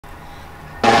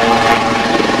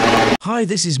Hi,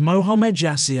 this is Mohamed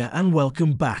Jassir and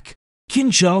welcome back. King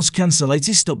Charles cancer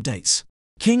latest updates.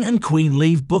 King and Queen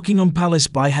leave Buckingham Palace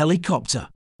by helicopter.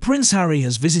 Prince Harry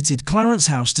has visited Clarence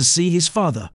House to see his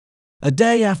father, a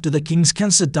day after the King's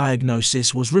cancer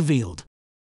diagnosis was revealed.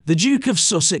 The Duke of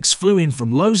Sussex flew in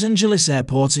from Los Angeles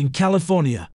Airport in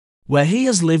California, where he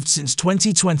has lived since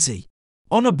 2020,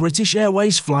 on a British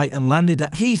Airways flight and landed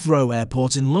at Heathrow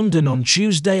Airport in London on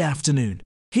Tuesday afternoon.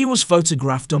 He was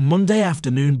photographed on Monday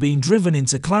afternoon being driven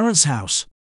into Clarence House,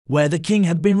 where the King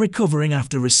had been recovering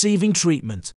after receiving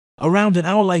treatment. Around an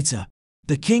hour later,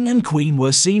 the King and Queen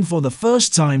were seen for the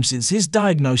first time since his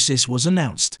diagnosis was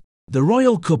announced. The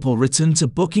royal couple returned to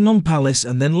Buckingham Palace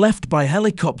and then left by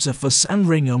helicopter for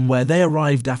Sandringham, where they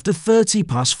arrived after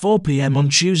 4 p.m. on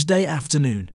Tuesday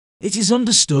afternoon. It is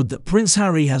understood that Prince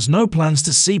Harry has no plans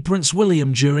to see Prince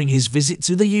William during his visit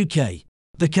to the UK.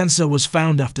 The cancer was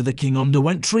found after the King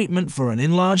underwent treatment for an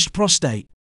enlarged prostate.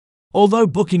 Although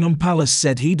Buckingham Palace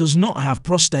said he does not have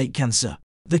prostate cancer,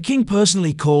 the King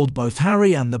personally called both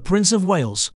Harry and the Prince of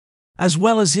Wales, as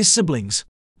well as his siblings,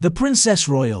 the Princess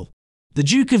Royal, the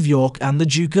Duke of York and the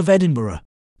Duke of Edinburgh,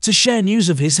 to share news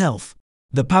of his health.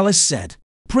 The palace said,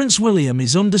 Prince William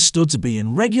is understood to be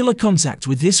in regular contact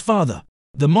with his father.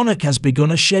 The monarch has begun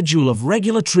a schedule of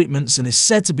regular treatments and is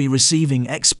said to be receiving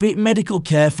expert medical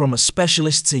care from a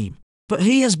specialist team, but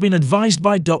he has been advised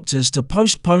by doctors to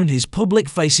postpone his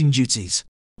public-facing duties.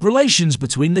 Relations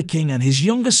between the King and his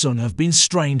younger son have been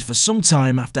strained for some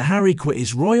time after Harry quit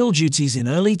his royal duties in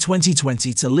early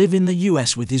 2020 to live in the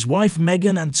US with his wife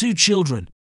Meghan and 2 children,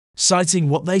 citing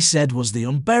what they said was the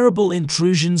unbearable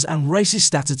intrusions and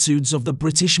racist attitudes of the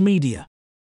British media.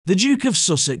 The Duke of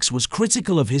Sussex was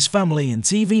critical of his family in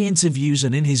TV interviews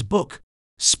and in his book,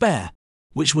 Spare,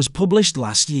 which was published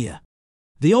last year.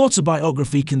 The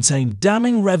autobiography contained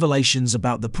damning revelations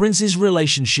about the prince's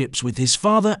relationships with his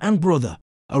father and brother.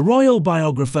 A royal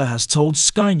biographer has told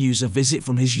Sky News a visit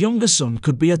from his younger son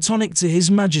could be a tonic to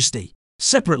His Majesty.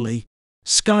 Separately,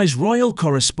 Sky's royal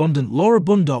correspondent Laura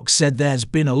Bundock said there's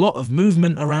been a lot of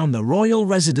movement around the royal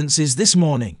residences this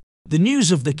morning. The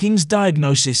news of the King's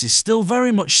diagnosis is still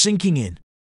very much sinking in.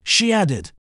 She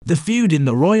added, the feud in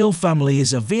the royal family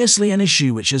is obviously an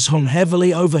issue which has hung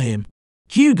heavily over him,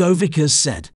 Hugo Vickers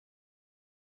said.